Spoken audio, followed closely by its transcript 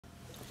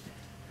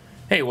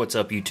Hey, what's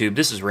up YouTube?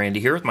 This is Randy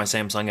here with my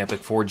Samsung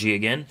Epic 4G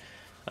again.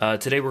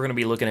 Today we're going to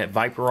be looking at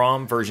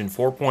VIPERROM version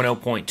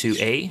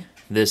 4.0.2a.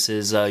 This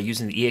is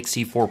using the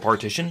EXT4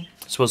 partition.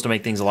 It's supposed to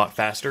make things a lot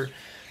faster.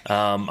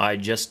 I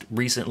just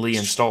recently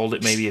installed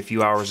it maybe a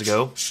few hours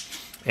ago,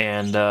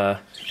 and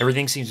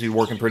everything seems to be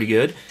working pretty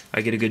good.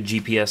 I get a good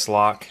GPS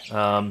lock,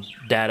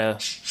 data,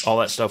 all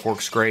that stuff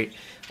works great.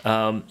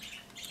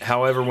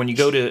 However, when you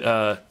go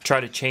to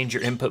try to change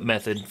your input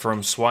method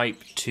from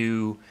swipe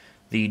to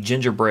the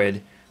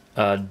gingerbread,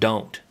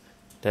 don't.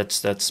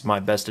 That's my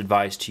best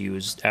advice to you,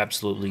 is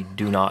absolutely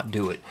do not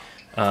do it.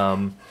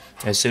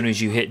 As soon as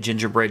you hit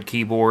gingerbread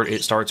keyboard,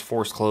 it starts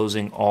force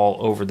closing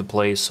all over the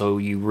place, so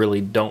you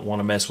really don't want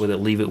to mess with it.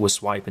 Leave it with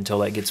swipe until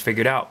that gets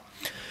figured out.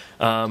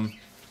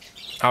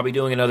 I'll be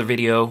doing another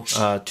video,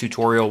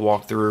 tutorial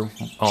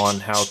walkthrough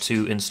on how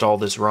to install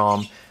this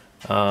ROM.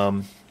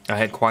 I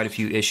had quite a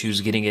few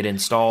issues getting it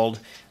installed.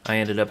 I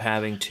ended up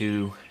having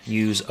to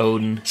use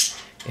Odin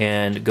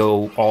and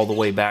go all the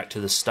way back to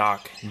the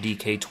stock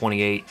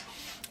DK28,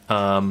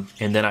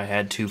 and then I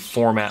had to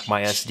format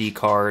my SD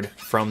card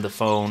from the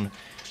phone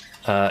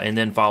and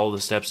then follow the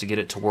steps to get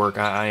it to work.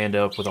 I ended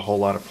up with a whole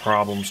lot of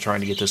problems trying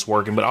to get this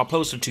working, but I'll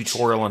post a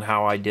tutorial on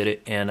how I did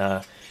it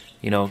and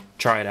you know,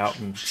 try it out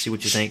and see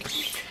what you think.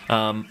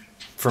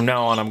 From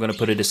now on, I'm going to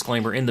put a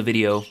disclaimer in the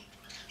video.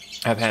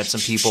 I've had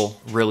some people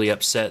really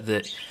upset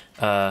that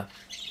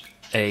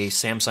a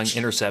Samsung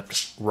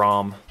Intercept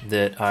ROM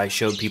that I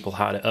showed people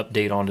how to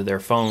update onto their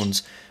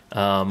phones,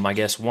 I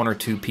guess one or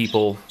two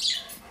people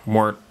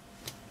weren't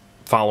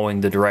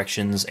following the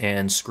directions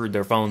and screwed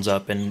their phones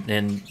up,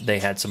 and they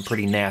had some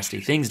pretty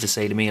nasty things to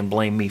say to me and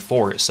blame me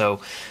for it. So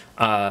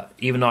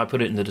even though I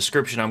put it in the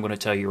description, I'm going to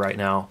tell you right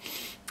now,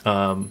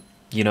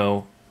 you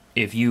know,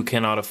 if you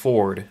cannot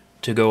afford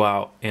to go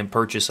out and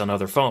purchase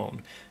another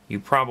phone, you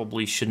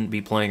probably shouldn't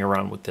be playing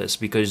around with this,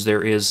 because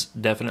there is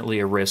definitely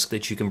a risk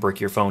that you can brick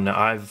your phone.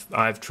 Now,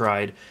 I've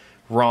tried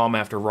ROM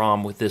after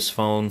ROM with this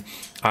phone.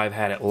 I've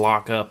had it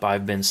lock up.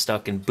 I've been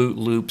stuck in boot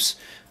loops,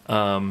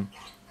 but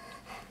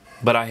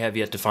I have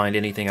yet to find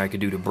anything I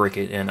could do to brick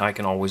it, and I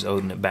can always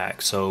Odin it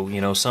back. So,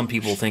 you know, some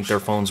people think their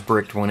phone's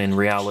bricked when in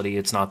reality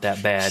it's not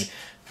that bad.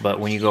 But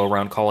when you go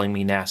around calling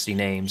me nasty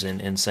names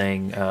and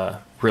saying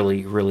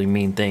really, really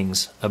mean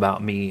things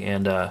about me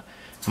and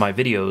my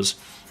videos,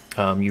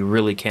 you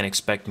really can't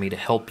expect me to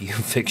help you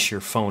fix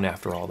your phone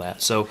after all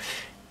that. So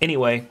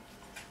anyway,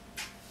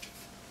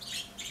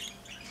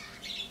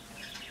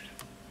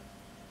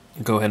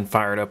 go ahead and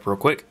fire it up real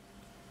quick.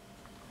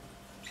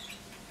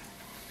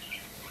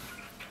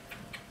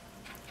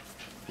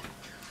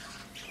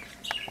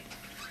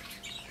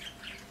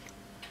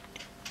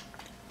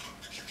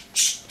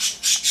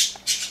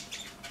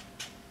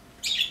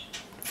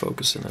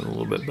 Focusing it a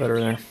little bit better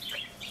there.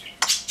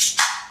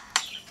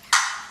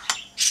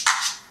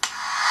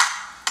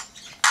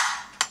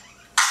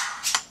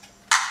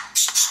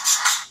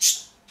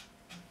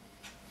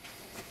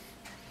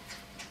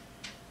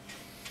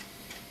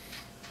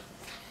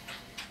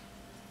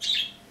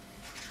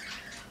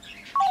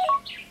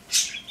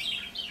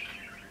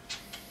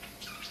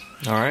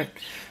 Alright,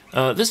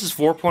 this is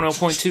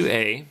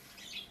 4.0.2a,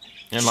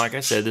 and like I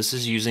said, this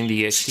is using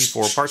the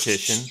EXT4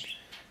 partition.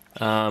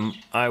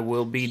 I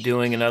will be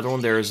doing another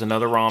one. There is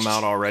another ROM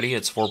out already.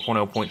 It's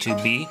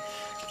 4.0.2b,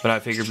 but I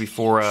figured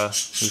before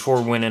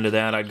we went into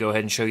that, I'd go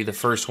ahead and show you the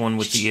first one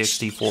with the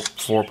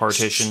EXT4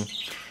 partition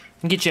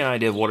and get you an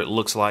idea of what it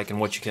looks like and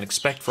what you can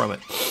expect from it.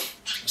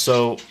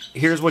 So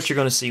here's what you're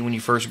going to see when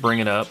you first bring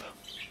it up.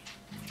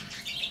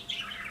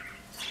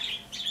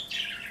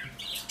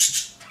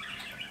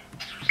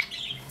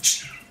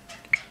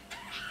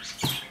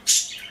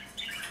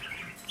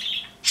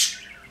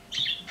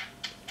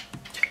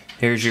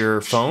 Here's your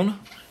phone.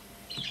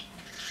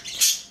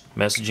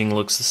 Messaging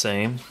looks the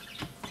same.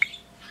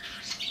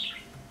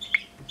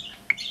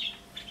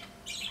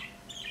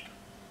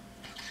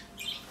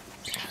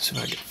 See if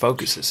I can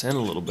focus this in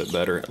a little bit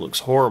better. It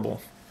looks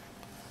horrible.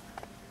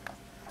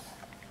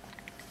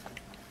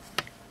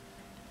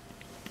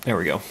 There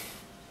we go.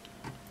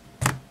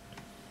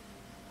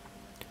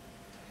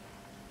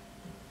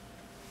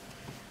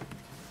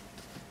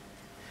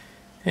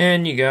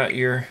 And you got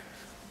your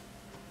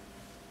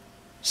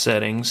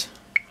settings.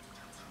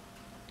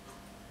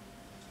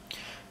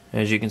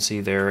 As you can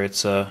see there,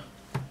 it's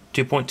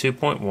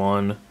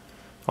 2.2.1,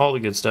 all the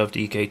good stuff,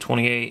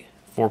 DK28,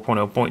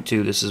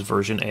 4.0.2, this is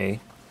version A.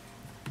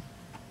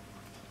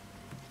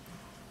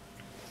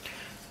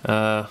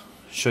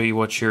 Show you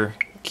what your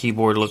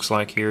keyboard looks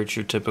like here. It's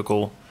your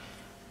typical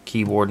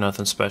keyboard,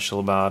 nothing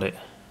special about it.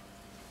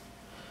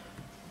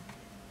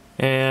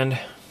 And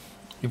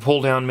your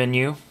pull down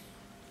menu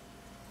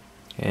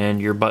and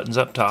your buttons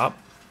up top.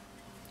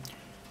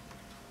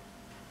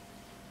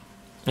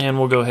 And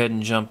we'll go ahead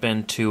and jump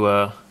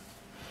into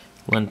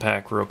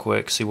LinPack real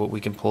quick, see what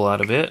we can pull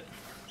out of it.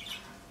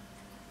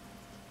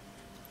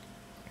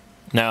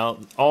 Now,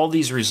 all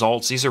these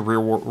results, these are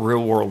real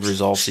world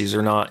results. These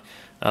are not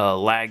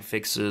lag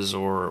fixes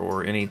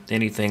or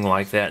anything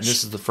like that. And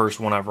this is the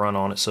first one I've run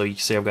on it, so you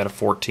can see I've got a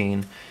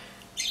 14.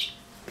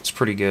 It's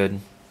pretty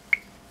good.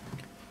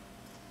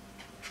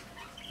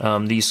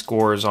 These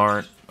scores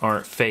aren't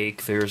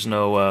fake. There's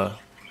no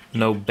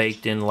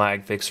baked in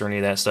lag fix or any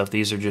of that stuff.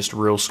 These are just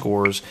real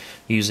scores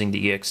using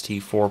the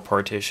EXT4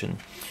 partition.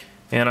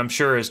 And I'm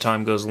sure as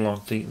time goes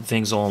along,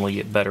 things will only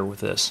get better with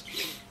this.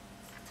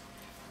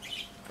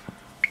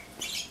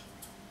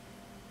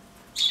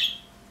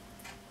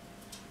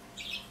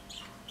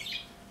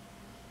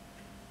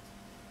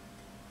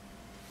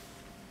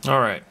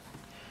 Alright.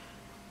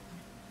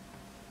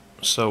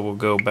 So we'll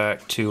go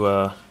back to,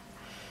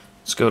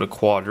 let's go to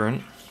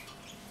quadrant.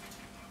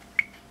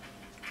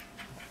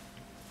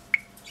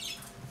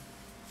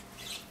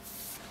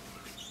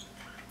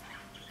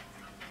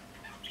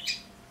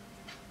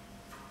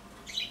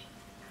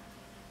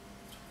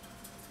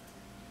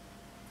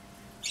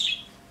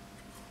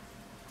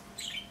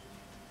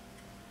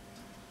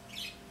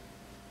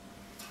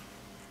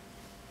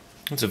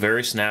 It's a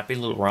very snappy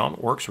little ROM.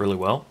 It works really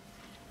well.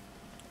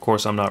 Of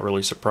course, I'm not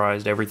really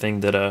surprised. Everything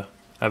that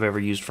I've ever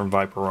used from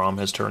VIPERROM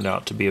has turned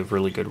out to be a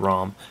really good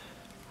ROM.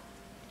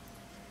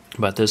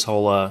 But this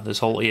whole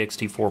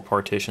EXT4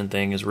 partition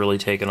thing has really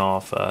taken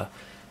off.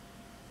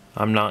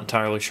 I'm not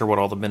entirely sure what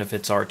all the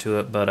benefits are to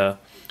it, but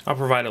I'll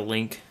provide a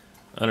link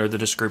under the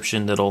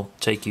description that'll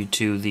take you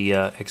to the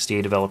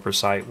XDA developer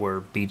site where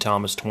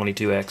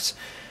bthomas22x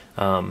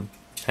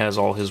has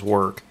all his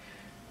work,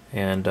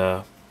 and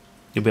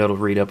you'll be able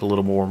to read up a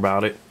little more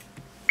about it,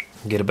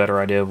 get a better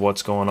idea of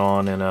what's going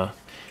on, and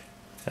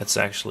that's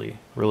actually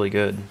really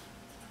good.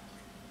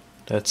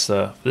 This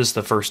is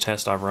the first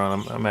test I've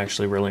run. I'm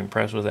actually really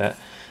impressed with that.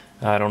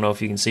 I don't know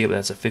if you can see it, but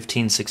that's a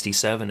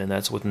 1567, and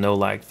that's with no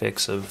lag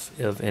fix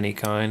of any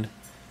kind.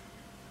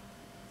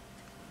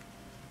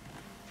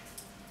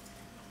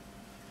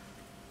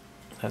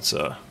 That's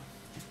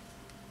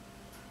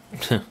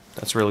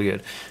that's really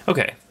good.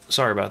 Okay,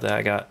 sorry about that.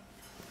 I got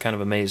kind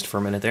of amazed for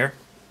a minute there.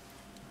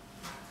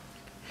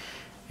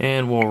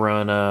 And we'll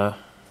run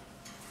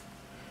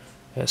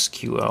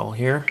SQL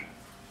here.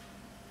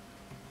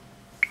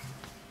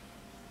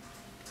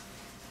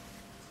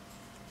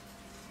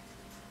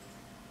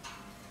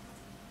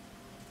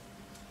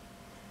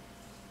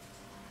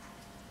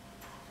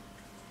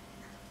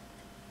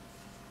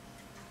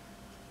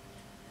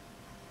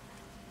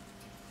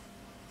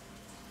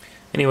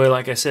 Anyway,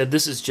 like I said,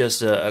 this is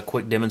just a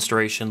quick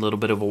demonstration, a little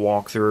bit of a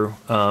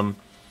walkthrough,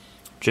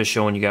 just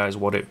showing you guys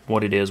what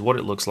it is, what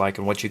it looks like,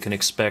 and what you can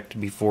expect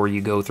before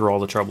you go through all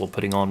the trouble of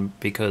putting on,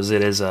 because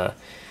it is a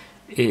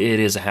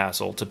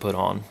hassle to put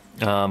on.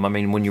 I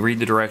mean, when you read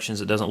the directions,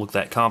 it doesn't look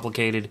that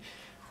complicated,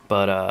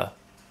 but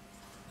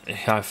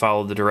I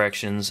followed the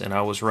directions, and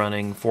I was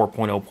running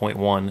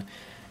 4.0.1,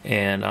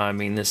 and I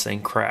mean, this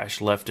thing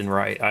crashed left and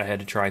right. I had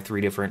to try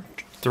three different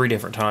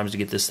times to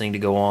get this thing to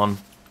go on,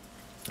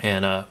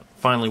 and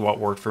finally what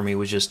worked for me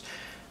was just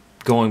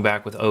going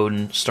back with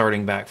Odin,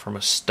 starting back from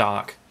a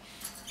stock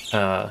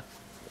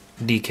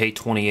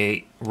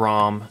DK28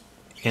 ROM,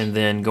 and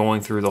then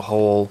going through the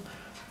whole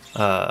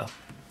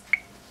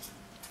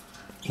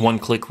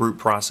one-click root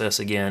process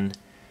again,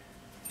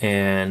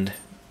 and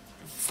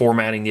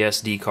formatting the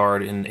SD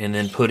card, and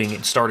then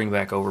starting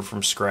back over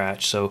from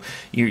scratch. So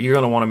you're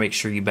going to want to make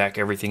sure you back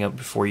everything up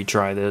before you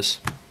try this,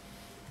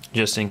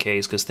 just in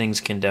case, because things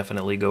can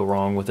definitely go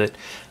wrong with it.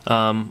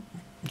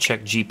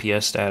 Check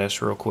GPS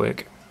status real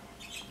quick.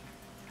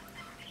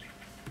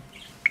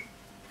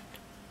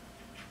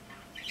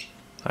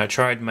 I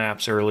tried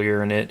maps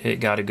earlier, and it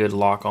got a good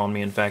lock on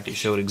me. In fact, it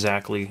showed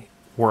exactly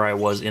where I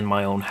was in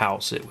my own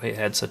house. It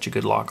had such a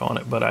good lock on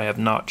it, but I have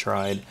not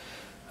tried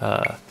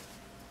the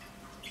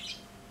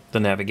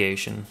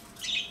navigation.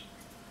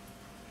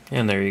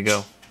 And there you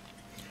go.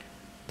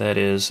 That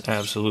is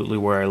absolutely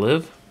where I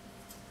live.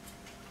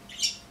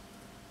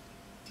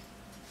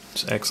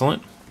 It's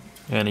excellent.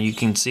 And you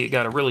can see it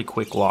got a really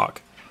quick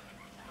lock.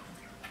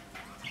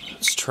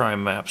 Let's try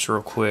maps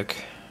real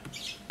quick.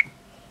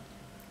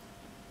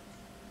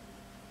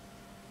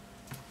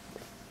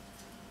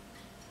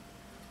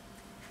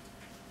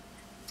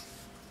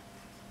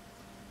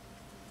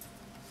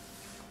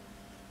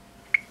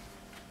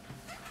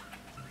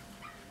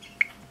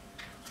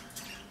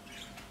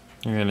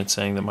 And it's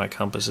saying that my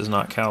compass is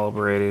not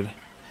calibrated.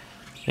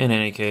 In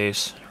any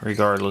case,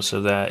 regardless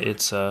of that,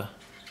 it's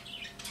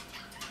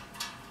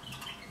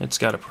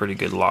got a pretty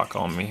good lock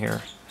on me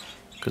here,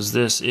 because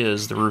this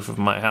is the roof of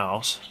my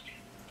house.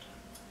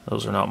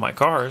 Those are not my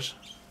cars.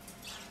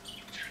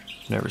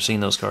 Never seen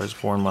those cars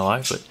before in my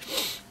life, but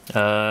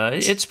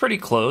it's pretty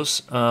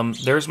close.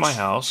 There's my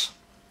house,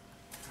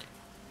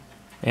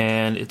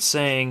 and it's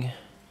saying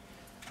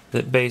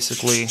that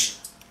basically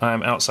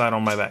I'm outside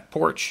on my back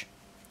porch.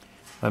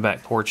 My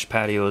back porch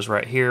patio is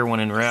right here, when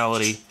in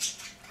reality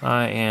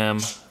I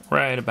am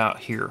right about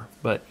here.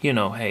 But you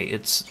know, hey,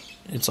 it's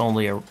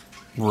only a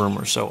room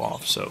or so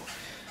off, so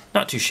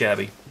not too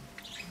shabby.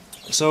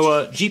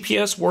 So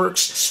GPS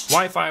works,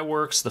 Wi-Fi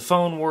works, the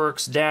phone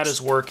works,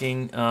 data's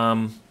working.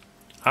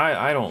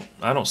 I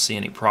don't see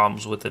any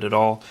problems with it at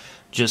all.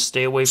 Just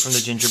stay away from the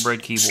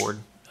gingerbread keyboard.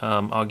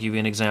 I'll give you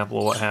an example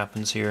of what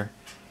happens here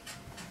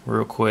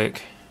real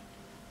quick.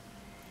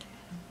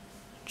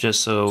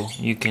 just so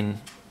you can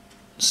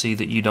see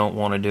that you don't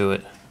want to do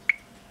it.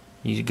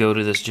 You go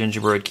to this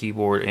gingerbread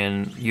keyboard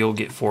and you'll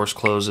get force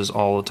closes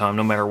all the time,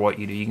 no matter what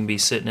you do. You can be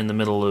sitting in the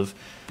middle of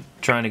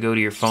trying to go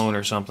to your phone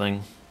or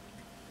something,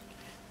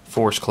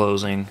 force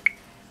closing,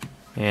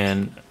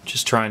 and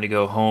just trying to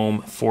go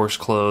home, force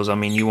close. I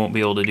mean, you won't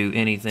be able to do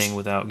anything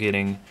without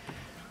getting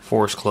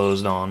force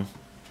closed on.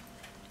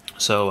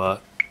 So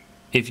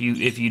if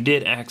you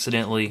did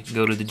accidentally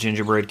go to the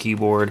gingerbread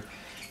keyboard,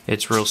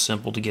 it's real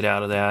simple to get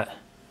out of that.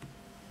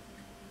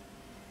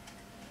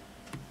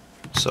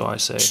 So I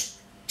say,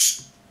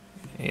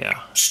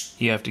 yeah,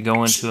 you have to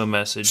go into a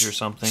message or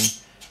something.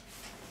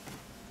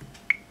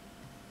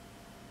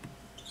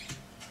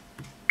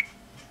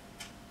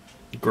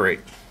 Great.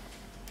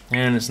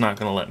 And it's not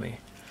going to let me.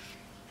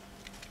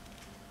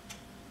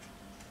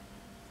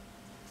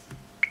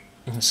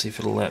 Let's see if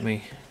it'll let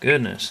me.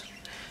 Goodness.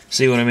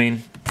 See what I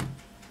mean?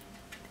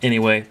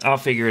 Anyway, I'll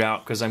figure it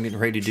out because I'm getting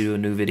ready to do a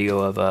new video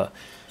of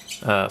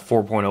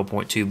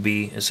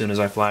 4.0.2b as soon as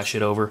I flash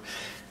it over.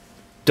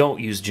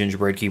 Don't use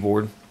gingerbread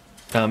keyboard.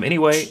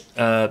 Anyway,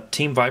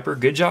 Team Viper,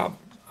 good job.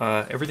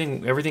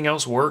 Everything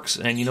else works,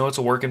 and you know it's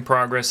a work in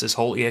progress. This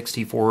whole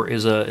EXT4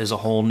 is a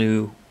whole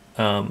new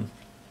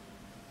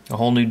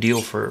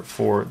deal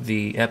for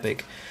the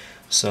Epic.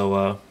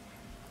 So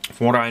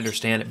from what I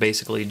understand, it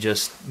basically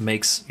just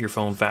makes your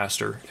phone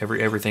faster.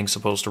 Everything's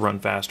supposed to run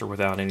faster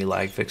without any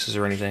lag fixes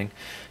or anything.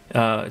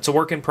 It's a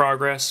work in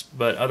progress,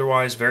 but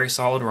otherwise very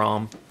solid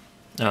ROM.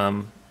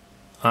 I'm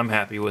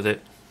happy with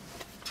it.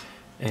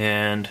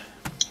 And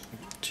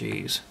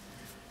geez,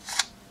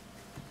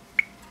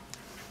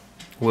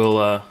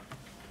 we'll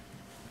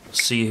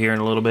see you here in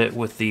a little bit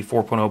with the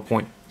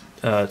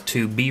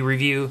 4.0.2b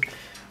review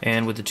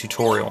and with the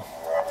tutorial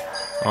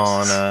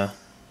on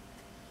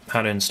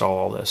how to install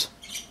all this.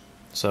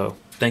 So,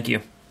 thank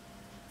you.